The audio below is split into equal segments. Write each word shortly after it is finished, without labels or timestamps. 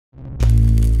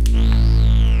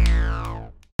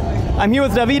I'm here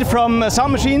with David from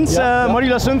Soundmachines,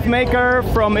 modular synth maker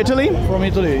from Italy. From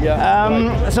Italy,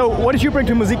 yeah. So what did you bring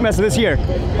to Musikmesse this year?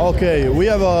 Okay, we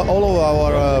have all of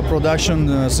our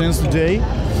production since today,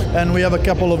 and we have a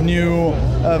couple of new,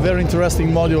 very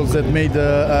interesting modules that made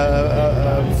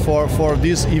for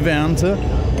this event.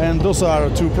 And those are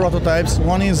two prototypes.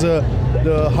 One is the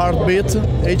Heartbeat,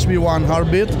 HB1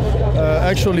 Heartbeat.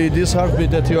 Actually, this Heartbeat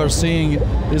that you are seeing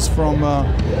is from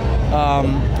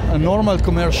a normal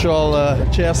commercial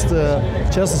chest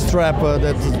strap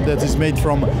that is made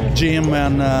from gym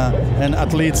and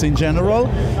athletes in general.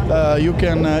 You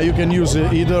can use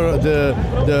either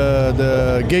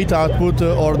the gate output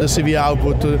or the CV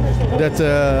output that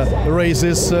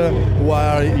raises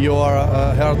while your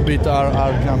heartbeat are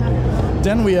coming.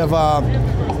 Then we have a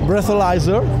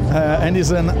Breathalizer, and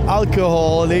is an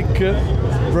alcoholic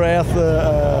breath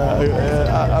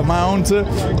amount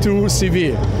to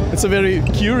CV. It's a very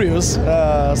curious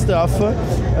stuff,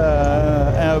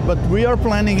 but we are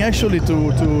planning actually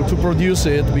to produce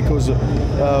it because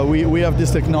we have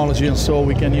this technology, and so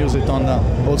we can use it on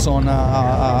also on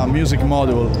a music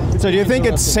module. So do you think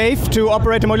it's safe to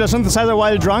operate a modular synthesizer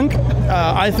while drunk?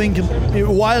 I think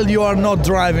while you are not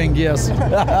driving, yes.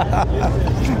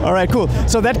 All right, cool.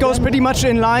 So that goes pretty much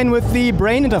in line with the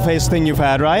brain interface thing you've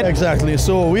had, right? Exactly.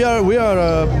 So we are.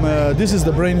 This is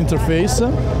the brain interface,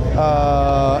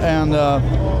 and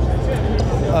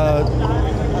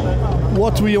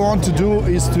what we want to do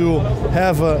is to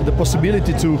have the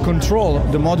possibility to control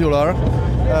the modular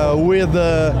with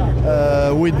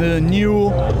the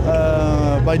new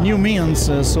by new means.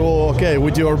 So okay,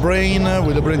 with your brain,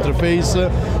 with the brain interface,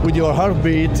 with your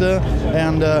heartbeat,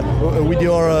 and with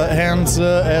your hands,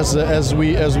 as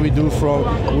we do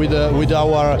with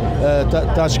our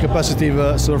touch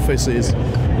capacitive surfaces.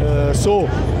 So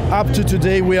up to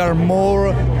today, we are more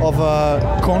of a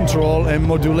control and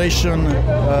modulation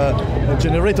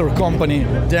generator company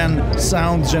than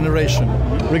sound generation.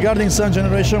 Regarding sound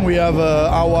generation, we have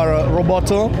our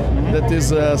Roboto that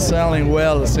is selling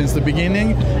well since the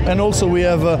beginning, and also we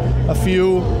have a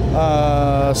few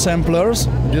samplers.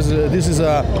 This is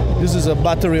a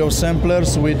battery of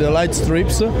samplers with light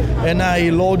strips, and I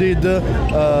loaded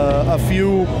a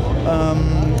few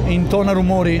Intona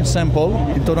Rumori sample.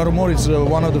 Intona Rumori is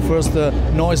one of the first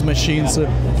noise machines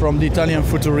from the Italian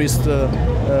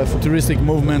futuristic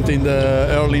movement in the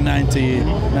early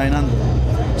 1900s.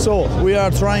 So we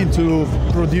are trying to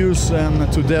produce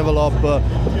and to develop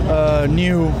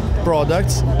new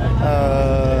products,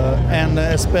 and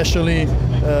especially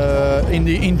in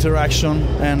the interaction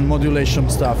and modulation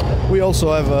stuff. We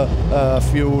also have a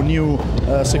few new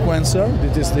sequencer.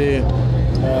 It is the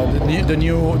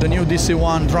new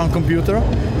DC1Drumcomputer.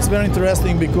 It's very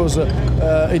interesting because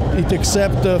it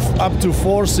accepts up to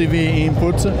 4 CV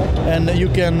inputs, and you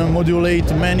can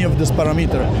modulate many of these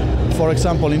parameters. For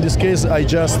example, in this case, I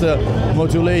just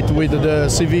modulate with the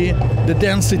CV the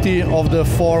density of the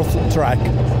 4th track.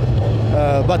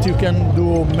 But you can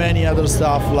do many other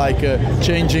stuff like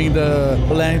changing the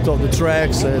length of the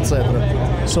tracks, etc.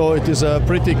 So it is a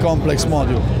pretty complex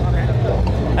module.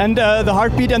 And the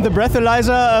Heartbeat and the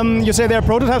Breathalizer, you say they're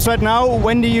prototypes right now.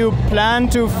 When do you plan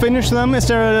to finish them? Is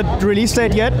there a release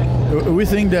date yet? We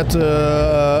think that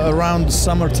around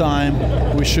summertime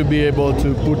we should be able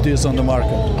to put this on the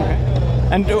market. Okay.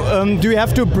 And do you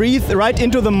have to breathe right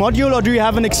into the module, or do you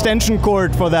have an extension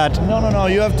cord for that? No,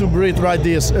 you have to breathe right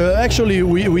this. Actually,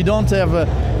 we don't have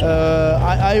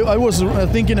I was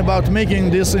thinking about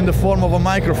making this in the form of a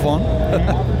microphone.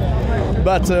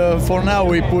 But for now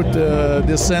we put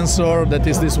this sensor, that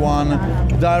is this one,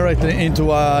 directly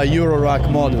into a Eurorack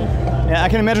module. Yeah, I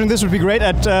can imagine this would be great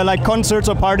at like concerts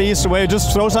or parties where you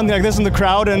just throw something like this in the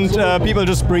crowd and people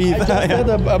just breathe. I just had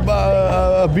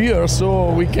a beer,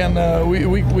 so we can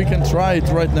try it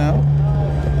right now.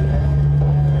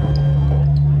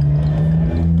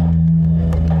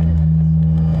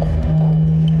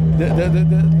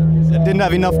 Didn't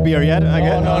have enough beer yet, I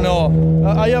guess. No.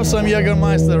 I have some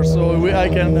Jägermeister, so I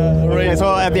can raise. Okay,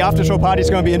 so at the after show party, it's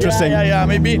going to be interesting. Yeah.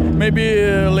 Maybe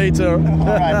later. All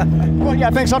right. Well, yeah.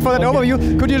 Thanks a lot for that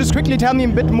overview. Could you just quickly tell me a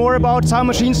bit more about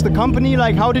Soundmachines, the company?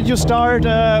 Like, how did you start?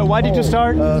 Why did you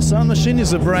start? Soundmachine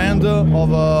is a brand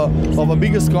of a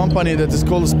biggest company that is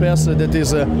called Spes, that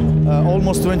is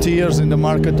almost 20 years in the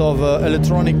market of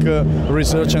electronic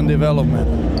research and development.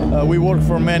 We work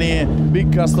for many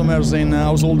big customers in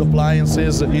household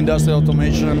appliances, industrial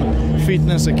automation,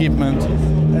 fitness equipment,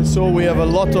 and so we have a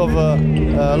lot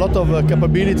of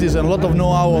capabilities and a lot of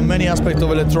know-how on many aspects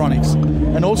of electronics.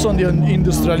 and also on the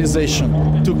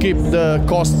industrialization to keep the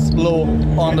costs low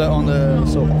on the.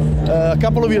 So a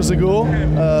couple of years ago,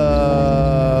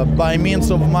 by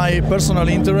means of my personal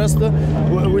interest,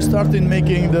 we started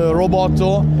making the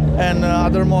Roboto and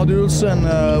other modules, and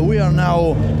we are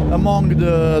now among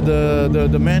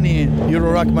the many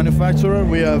Eurorack manufacturers.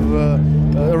 We have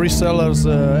resellers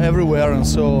everywhere, and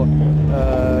so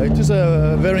it is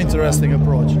a very interesting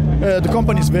approach. The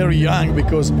company is very young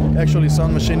because actually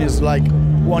Sound Machine is like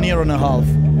 1 year and a half.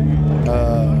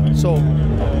 So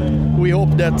we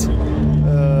hope that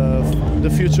the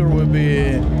future will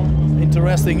be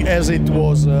interesting as it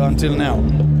was until now.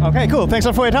 Okay, cool. Thanks a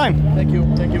lot for your time. Thank you.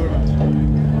 Thank you very much.